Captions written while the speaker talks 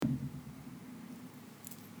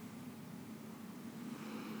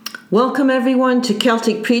Welcome everyone to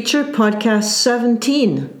Celtic Preacher Podcast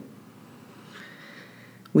 17.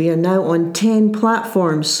 We are now on 10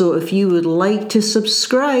 platforms, so if you would like to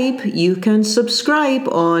subscribe, you can subscribe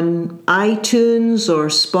on iTunes or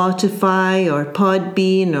Spotify or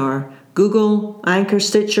Podbean or Google, Anchor,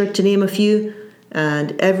 Stitcher, to name a few,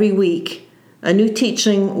 and every week a new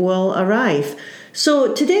teaching will arrive.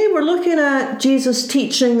 So today we're looking at Jesus'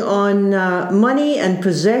 teaching on money and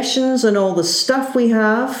possessions and all the stuff we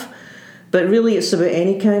have. But really it's about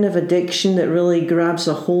any kind of addiction that really grabs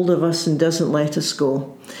a hold of us and doesn't let us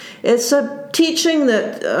go. It's a teaching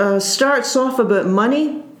that starts off about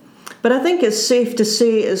money, but I think it's safe to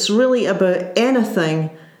say it's really about anything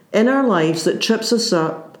in our lives that trips us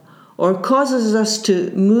up or causes us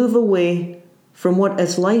to move away from what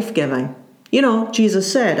is life-giving. You know, Jesus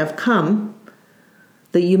said, I've come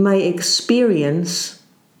that you might experience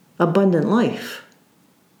abundant life.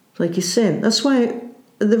 Like he's saying, that's why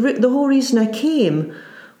the whole reason I came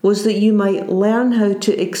was that you might learn how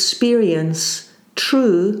to experience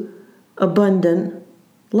true, abundant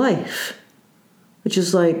life, which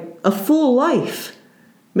is like a full life.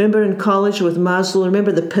 Remember in college with Maslow,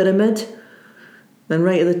 remember the pyramid? And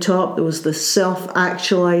right at the top there was the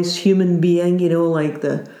self-actualized human being, like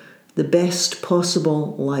the best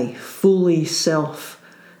possible life, fully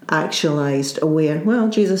self-actualized, aware. Well,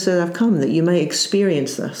 Jesus said, I've come that you might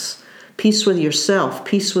experience this. Peace with yourself,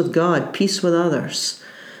 peace with God, peace with others,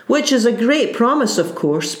 which is a great promise, of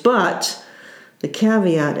course, but the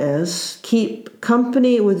caveat is keep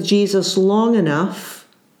company with Jesus long enough,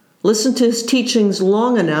 listen to his teachings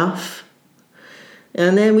long enough,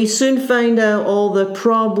 and then we soon find out all the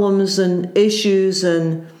problems and issues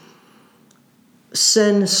and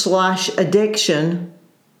sin/addiction,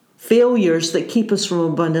 failures that keep us from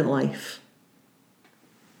abundant life.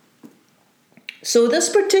 So this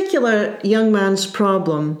particular young man's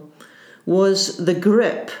problem was the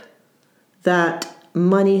grip that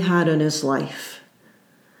money had on his life.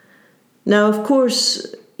 Now, of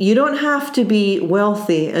course, you don't have to be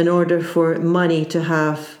wealthy in order for money to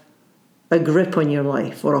have a grip on your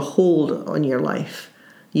life or a hold on your life.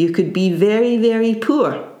 You could be very, very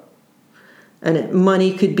poor, and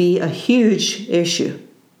money could be a huge issue,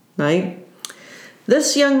 right?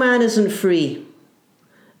 This young man isn't free.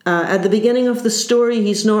 At the beginning of the story,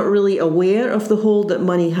 he's not really aware of the hold that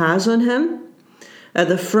money has on him. At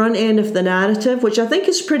the front end of the narrative, which I think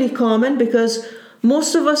is pretty common because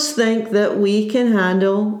most of us think that we can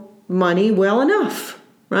handle money well enough,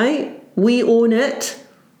 right? We own it.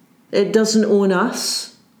 It doesn't own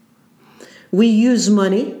us. We use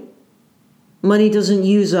money. Money doesn't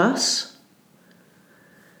use us.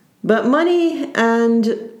 But money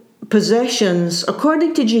and possessions,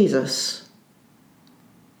 according to Jesus,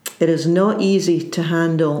 it is not easy to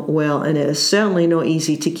handle well, and it is certainly not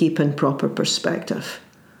easy to keep in proper perspective.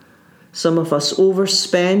 Some of us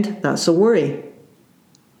overspend, that's a worry.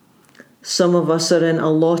 Some of us are in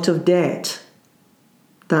a lot of debt.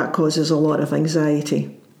 That causes a lot of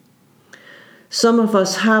anxiety. Some of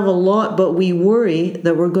us have a lot, but we worry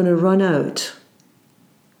that we're going to run out.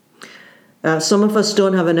 Some of us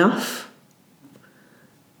don't have enough.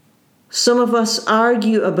 Some of us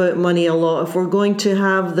argue about money a lot. If we're going to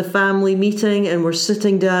have the family meeting and we're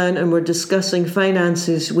sitting down and we're discussing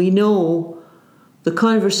finances, we know the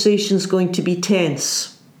conversation's going to be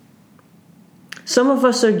tense. Some of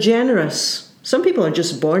us are generous. Some people are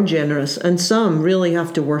just born generous, and some really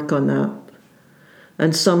have to work on that.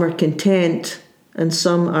 And some are content, and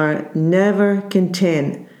some are never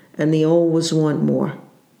content, and they always want more.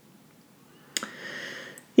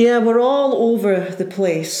 Yeah, we're all over the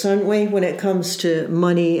place, aren't we, when it comes to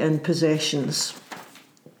money and possessions?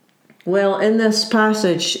 Well, in this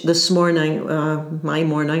passage this morning,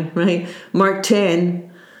 right? Mark 10,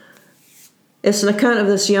 it's an account of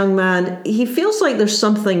this young man. He feels like there's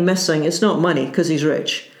something missing. It's not money because he's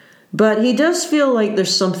rich, but he does feel like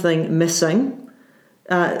there's something missing.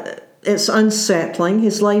 It's unsettling.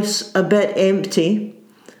 His life's a bit empty.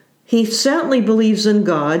 He certainly believes in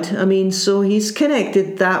God. So he's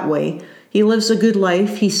connected that way. He lives a good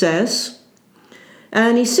life, he says.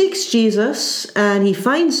 And he seeks Jesus, and he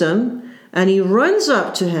finds him, and he runs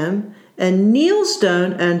up to him and kneels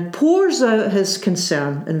down and pours out his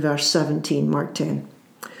concern in verse 17, Mark 10.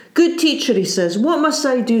 Good teacher, he says, what must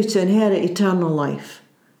I do to inherit eternal life?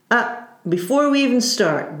 Before we even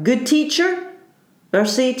start, good teacher,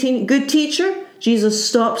 verse 18, good teacher, Jesus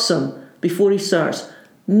stops him before he starts.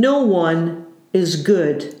 No one is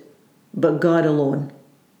good but God alone.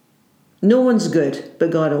 No one's good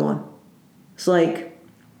but God alone. It's like,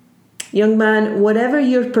 young man, whatever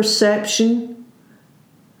your perception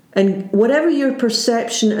And whatever your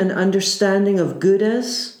perception and understanding of good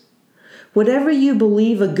is, whatever you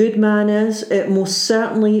believe a good man is, it most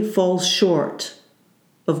certainly falls short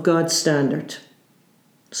of God's standard.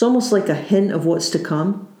 It's almost like a hint of what's to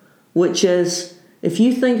come, which is, if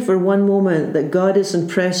you think for one moment that God is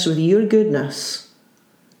impressed with your goodness,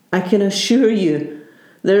 I can assure you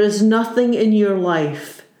there is nothing in your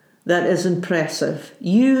life that is impressive.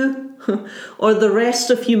 You or the rest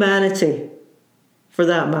of humanity, for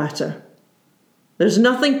that matter. There's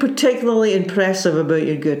nothing particularly impressive about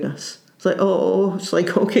your goodness. It's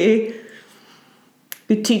like, okay,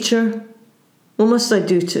 good teacher, what must I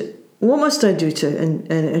do to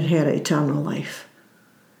inherit eternal life?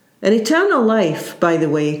 And eternal life, by the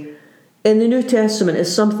way, in the New Testament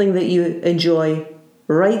is something that you enjoy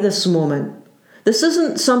right this moment. This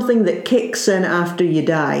isn't something that kicks in after you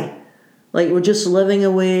die. Like we're just living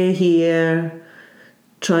away here,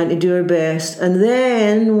 trying to do our best. And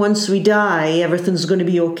then once we die, everything's going to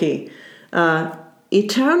be okay.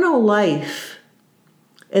 Eternal life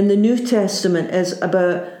in the New Testament is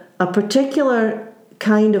about a particular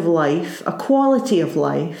kind of life, a quality of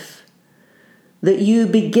life that you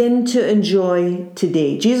begin to enjoy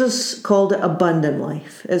today. Jesus called it abundant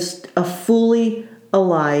life. It's a fully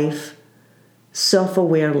alive,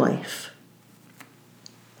 self-aware life.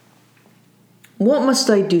 What must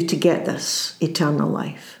I do to get this eternal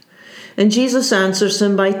life? And Jesus answers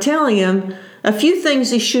him by telling him a few things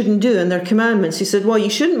he shouldn't do in their commandments. He said, well, you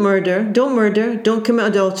shouldn't murder, don't commit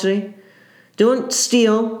adultery, don't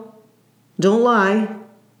steal, don't lie,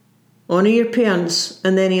 honor your parents.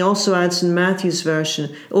 And then he also adds in Matthew's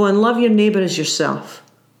version, and love your neighbor as yourself.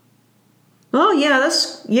 Oh yeah,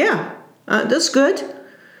 that's good.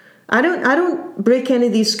 I don't break any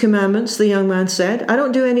of these commandments, the young man said. I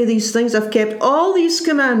don't do any of these things. I've kept all these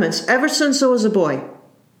commandments ever since I was a boy.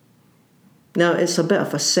 Now, it's a bit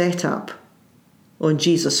of a setup on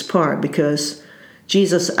Jesus' part because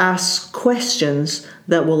Jesus asks questions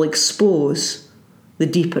that will expose the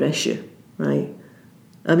deeper issue, right?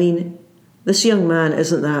 I mean, this young man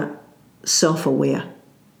isn't that self-aware.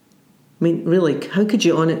 I mean, really, how could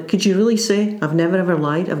you could you really say, I've never ever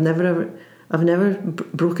lied, I've never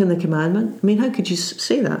broken the commandment? I mean, how could you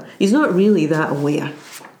say that? He's not really that aware,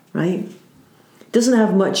 right? Doesn't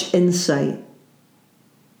have much insight.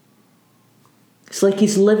 It's like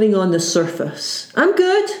he's living on the surface. I'm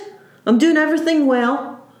good. I'm doing everything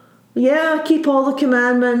well. Yeah, I keep all the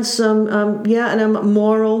commandments. And I'm a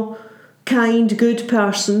moral, kind, good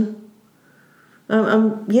person.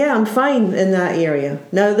 I'm fine in that area.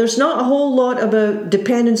 Now, there's not a whole lot about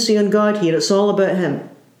dependency on God here. It's all about him.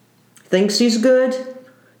 Thinks he's good.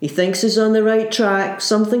 He thinks he's on the right track.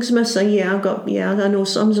 Something's missing. I know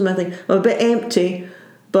something's missing. I'm a bit empty.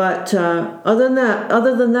 But other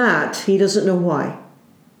than that, he doesn't know why.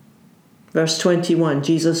 Verse 21,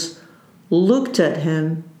 Jesus looked at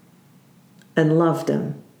him and loved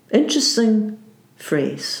him. Interesting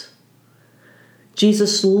phrase.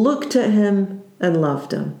 Jesus looked at him and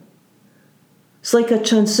loved him. It's like a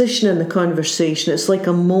transition in the conversation. It's like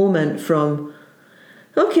a moment from,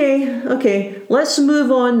 okay, let's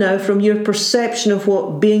move on now from your perception of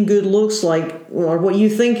what being good looks like or what you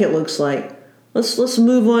think it looks like. Let's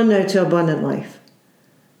move on now to abundant life.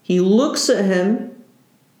 He looks at him,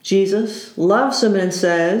 Jesus, loves him and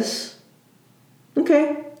says,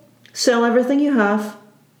 okay, sell everything you have,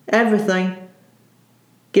 everything,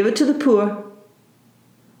 give it to the poor,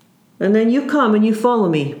 and then you come and you follow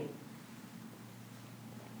me.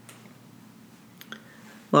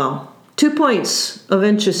 Well, 2 points of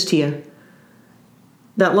interest here.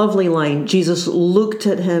 That lovely line, Jesus looked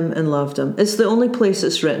at him and loved him. It's the only place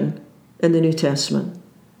it's written in the New Testament.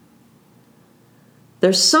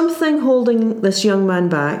 There's something holding this young man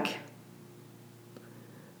back.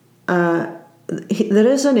 There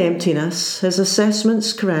is an emptiness. His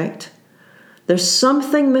assessment's correct. There's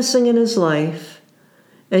something missing in his life.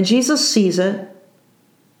 And Jesus sees it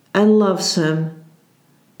and loves him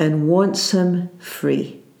and wants him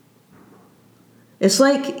free. It's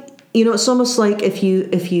like, it's almost like if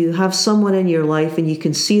you have someone in your life and you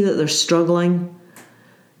can see that they're struggling,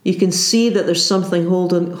 you can see that there's something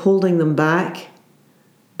holding them back,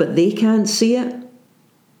 but they can't see it.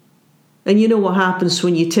 And you know what happens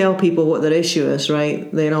when you tell people what their issue is, right?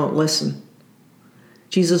 They don't listen.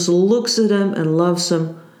 Jesus looks at him and loves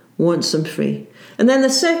him, wants him free. And then the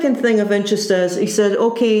second thing of interest is, he said,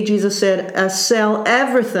 okay, Jesus said, sell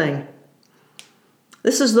everything.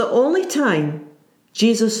 This is the only time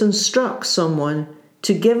Jesus instructs someone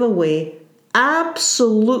to give away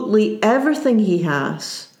absolutely everything he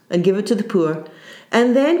has and give it to the poor,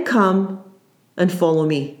 and then come and follow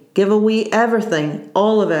me. give away everything,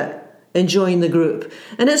 all of it, and join the group.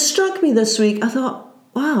 And it struck me this week, I thought,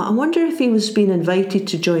 wow, I wonder if he was being invited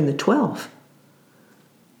to join the 12.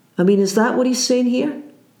 I mean, is that what he's saying here?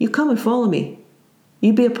 You come and follow me.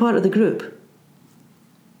 You be a part of the group.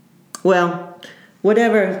 Well,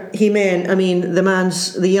 whatever he meant, I mean,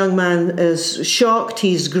 the young man is shocked,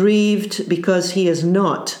 he's grieved because he is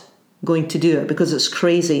not going to do it, because it's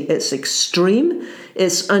crazy, it's extreme,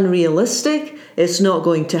 it's unrealistic, it's not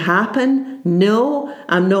going to happen. No,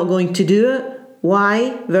 I'm not going to do it.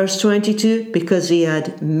 Why? Verse 22, because he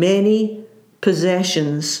had many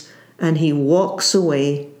possessions and he walks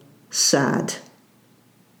away sad.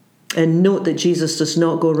 And note that Jesus does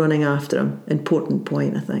not go running after him. Important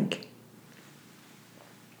point, I think.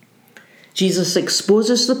 Jesus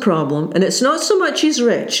exposes the problem, and it's not so much he's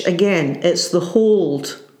rich. Again, it's the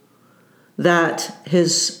hold that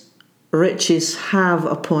his riches have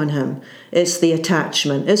upon him. It's the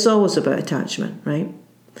attachment. It's always about attachment, right?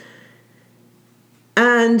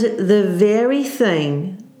 And the very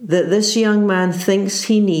thing that this young man thinks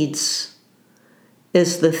he needs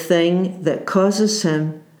is the thing that causes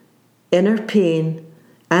him inner pain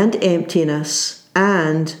and emptiness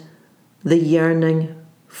and the yearning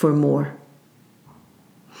for more.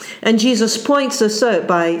 And Jesus points this out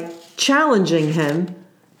by challenging him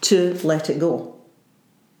to let it go.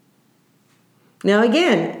 Now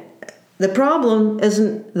again, the problem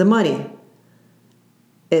isn't the money.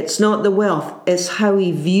 It's not the wealth. It's how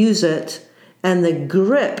he views it and the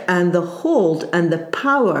grip and the hold and the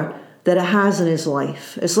power that it has in his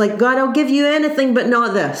life. It's like, God, I'll give you anything but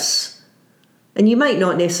not this. And you might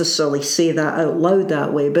not necessarily say that out loud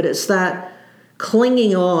that way, but it's that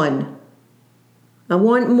clinging on. I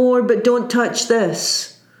want more, but don't touch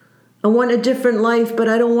this. I want a different life, but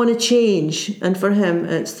I don't want to change. And for him,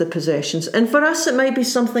 it's the possessions. And for us, it might be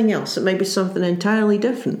something else. It might be something entirely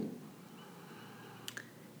different.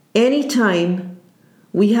 Anytime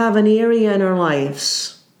we have an area in our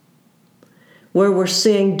lives where we're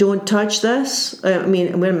saying, don't touch this, I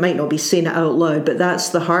mean, we might not be saying it out loud, but that's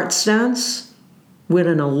the heart stance, we're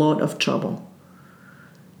in a lot of trouble.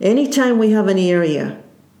 Anytime we have an area,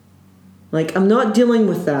 like, I'm not dealing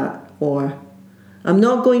with that, or I'm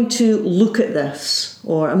not going to look at this,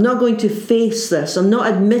 or I'm not going to face this, I'm not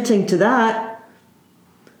admitting to that,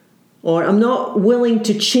 or I'm not willing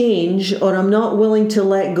to change, or I'm not willing to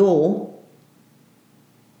let go.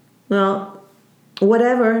 Well,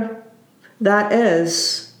 whatever that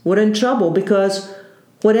is, we're in trouble, because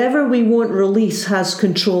whatever we won't release has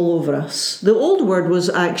control over us. The old word was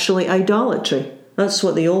actually idolatry. That's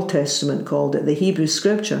what the Old Testament called it, the Hebrew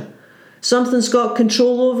scripture. Something's got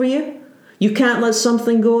control over you. You can't let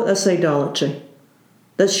something go. That's idolatry.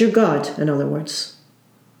 That's your God, in other words.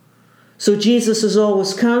 So Jesus is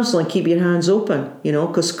always counseling, keep your hands open,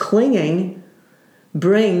 because clinging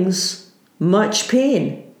brings much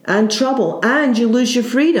pain and trouble, and you lose your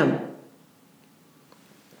freedom.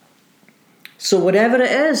 So whatever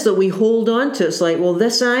it is that we hold on to, it's like, well,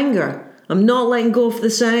 this anger, I'm not letting go of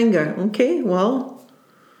this anger. Okay, well,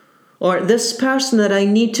 or this person that I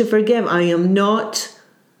need to forgive, I am not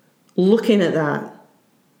looking at that.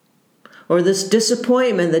 Or this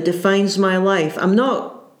disappointment that defines my life, I'm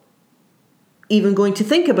not even going to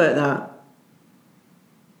think about that.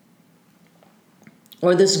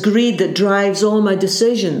 Or this greed that drives all my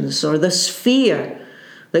decisions, or this fear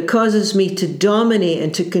that causes me to dominate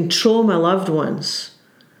and to control my loved ones.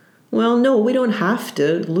 Well, no, we don't have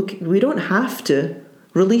to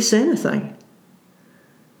release anything.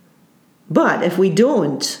 But if we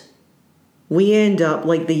don't, we end up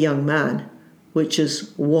like the young man, which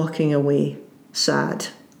is walking away sad.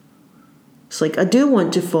 It's like, I do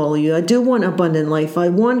want to follow you. I do want abundant life. I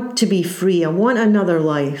want to be free. I want another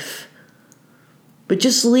life. But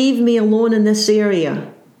just leave me alone in this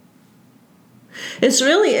area. It's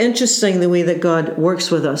really interesting the way that God works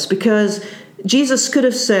with us, because Jesus could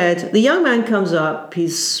have said, the young man comes up,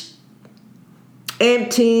 he's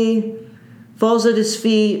empty, falls at his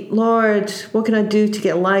feet. Lord, what can I do to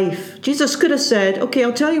get life? Jesus could have said, okay,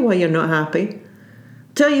 I'll tell you why you're not happy.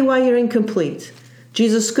 Tell you why you're incomplete.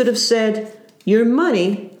 Jesus could have said, your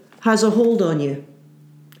money has a hold on you.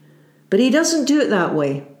 But he doesn't do it that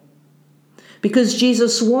way, because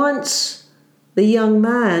Jesus wants the young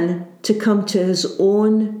man to come to his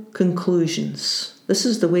own conclusions. This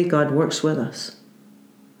is the way God works with us.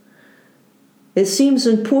 It seems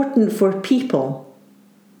important for people,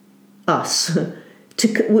 us,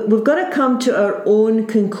 we've got to come to our own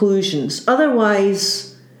conclusions.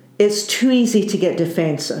 Otherwise, it's too easy to get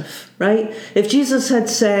defensive, right? If Jesus had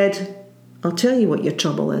said, I'll tell you what your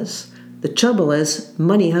trouble is. The trouble is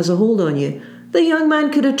money has a hold on you. The young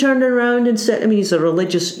man could have turned around and said, I mean, he's a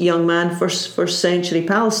religious young man, first century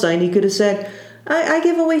Palestine. He could have said, I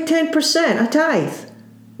give away 10%, a tithe.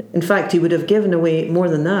 In fact, he would have given away more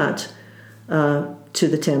than that to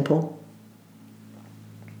the temple.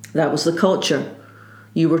 That was the culture.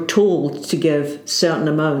 You were told to give certain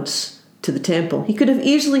amounts to the temple. He could have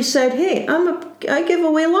easily said, hey, I give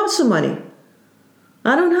away lots of money.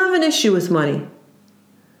 I don't have an issue with money.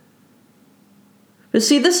 But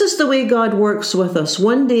see, this is the way God works with us.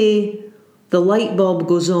 One day, the light bulb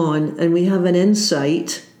goes on and we have an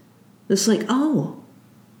insight. It's like, oh,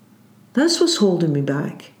 that's what's holding me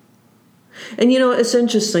back. And it's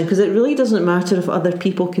interesting because it really doesn't matter if other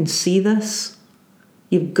people can see this.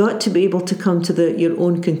 You've got to be able to come to your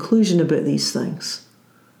own conclusion about these things.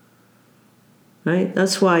 Right?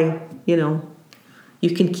 That's why,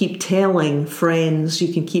 you can keep telling friends,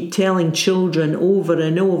 you can keep telling children over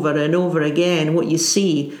and over and over again what you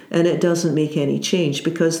see, and it doesn't make any change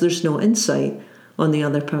because there's no insight on the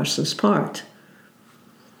other person's part.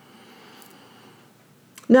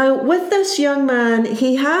 Now, with this young man,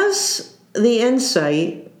 he has the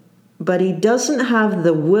insight, but he doesn't have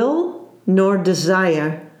the will nor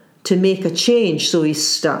desire to make a change, so he's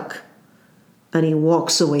stuck, and he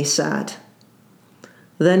walks away sad.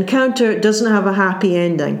 The encounter doesn't have a happy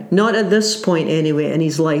ending, not at this point anyway in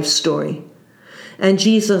his life story. And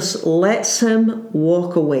Jesus lets him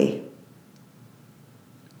walk away.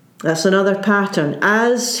 That's another pattern,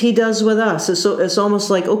 as he does with us. It's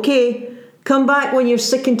almost like, okay, come back when you're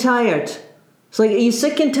sick and tired. It's like, are you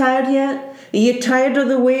sick and tired yet? Are you tired of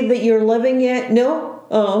the way that you're living yet? No?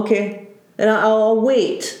 Oh, okay. And I'll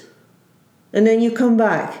wait. And then you come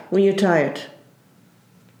back when you're tired.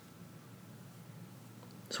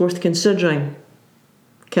 It's worth considering.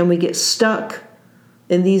 Can we get stuck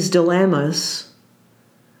in these dilemmas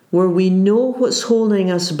where we know what's holding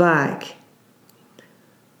us back,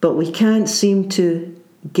 but we can't seem to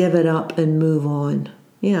give it up and move on?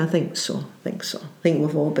 Yeah, I think so. I think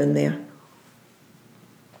we've all been there.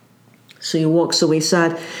 So he walks away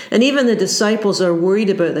sad. And even the disciples are worried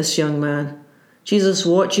about this young man. Jesus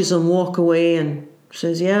watches him walk away and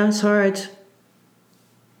says, yeah, it's hard.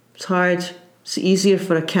 It's hard. It's easier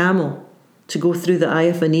for a camel to go through the eye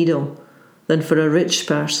of a needle than for a rich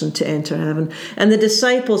person to enter heaven. And the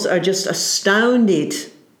disciples are just astounded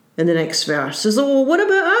in the next verse. Says, oh, well, what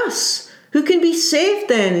about us? Who can be saved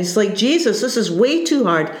then? It's like, Jesus, this is way too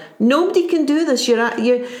hard. Nobody can do this.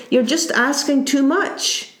 You're just asking too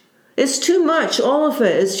much. It's too much, all of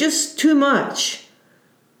it. It's just too much.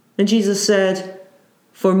 And Jesus said,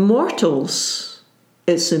 for mortals,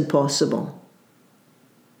 it's impossible.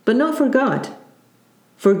 But not for God.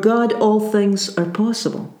 For God, all things are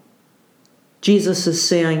possible. Jesus is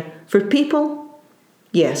saying, for people,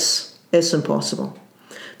 yes, it's impossible.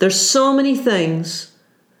 There's so many things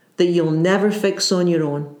that you'll never fix on your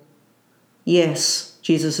own. Yes,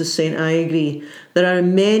 Jesus is saying, I agree. There are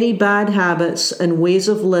many bad habits and ways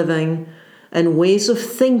of living and ways of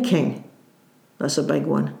thinking. That's a big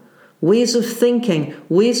one. Ways of thinking,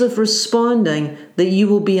 ways of responding that you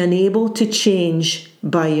will be unable to change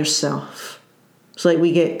by yourself. It's like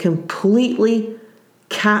we get completely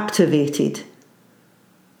captivated,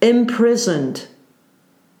 imprisoned.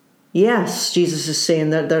 Yes, Jesus is saying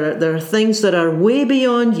that there are things that are way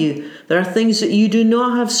beyond you. There are things that you do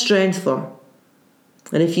not have strength for.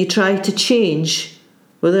 And if you try to change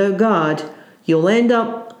without God, you'll end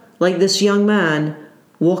up like this young man,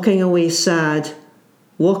 walking away sad,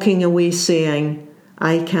 walking away saying,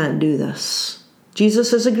 I can't do this.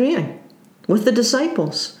 Jesus is agreeing with the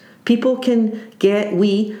disciples. People can get,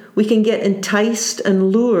 we can get enticed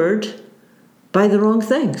and lured by the wrong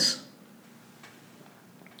things.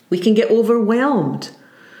 We can get overwhelmed.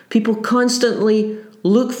 People constantly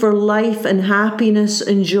look for life and happiness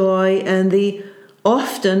and joy, and they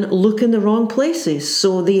often look in the wrong places.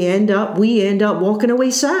 So we end up walking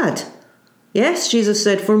away sad. Yes, Jesus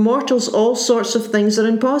said, for mortals, all sorts of things are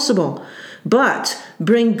impossible. But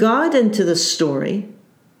bring God into the story,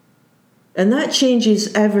 and that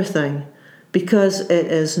changes everything, because it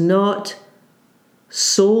is not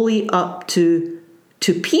solely up to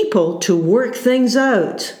people to work things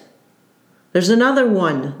out. There's another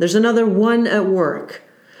one. There's another one at work.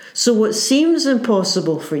 So what seems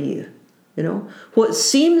impossible for you, what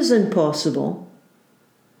seems impossible,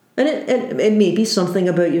 and it may be something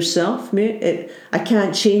about yourself. I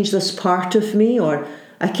can't change this part of me, or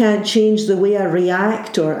I can't change the way I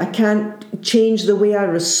react, or I can't change the way I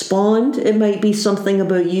respond. It might be something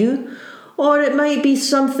about you, or it might be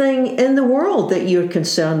something in the world that you're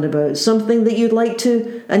concerned about, something that you'd like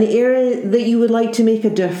to, an area that you would like to make a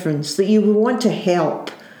difference, that you would want to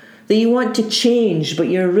help, that you want to change, but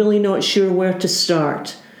you're really not sure where to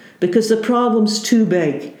start because the problem's too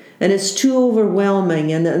big and it's too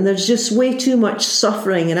overwhelming and there's just way too much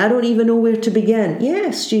suffering and I don't even know where to begin.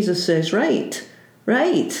 Yes, Jesus says, right,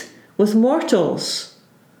 with mortals.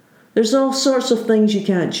 There's all sorts of things you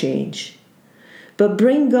can't change. But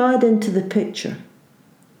bring God into the picture.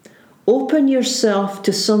 Open yourself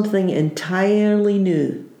to something entirely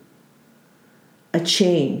new. A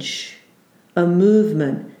change, a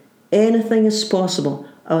movement, anything is possible.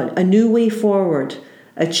 A new way forward,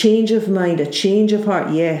 a change of mind, a change of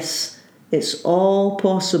heart. Yes, it's all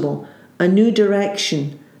possible. A new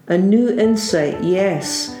direction, a new insight.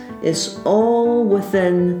 Yes, it's all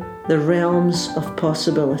within the realms of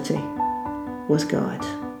possibility with God.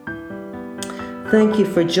 Thank you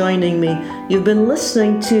for joining me. You've been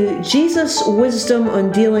listening to Jesus' wisdom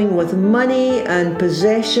on dealing with money and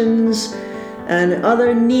possessions and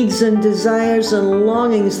other needs and desires and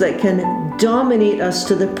longings that can dominate us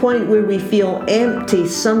to the point where we feel empty,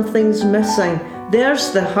 something's missing.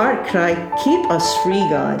 There's the heart cry, keep us free,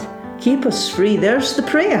 God. Keep us free. There's the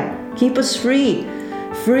prayer, keep us free.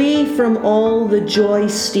 Free from all the joy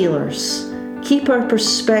stealers. Keep our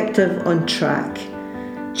perspective on track.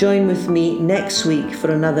 Join with me next week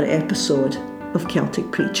for another episode of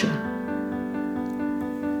Celtic Preacher.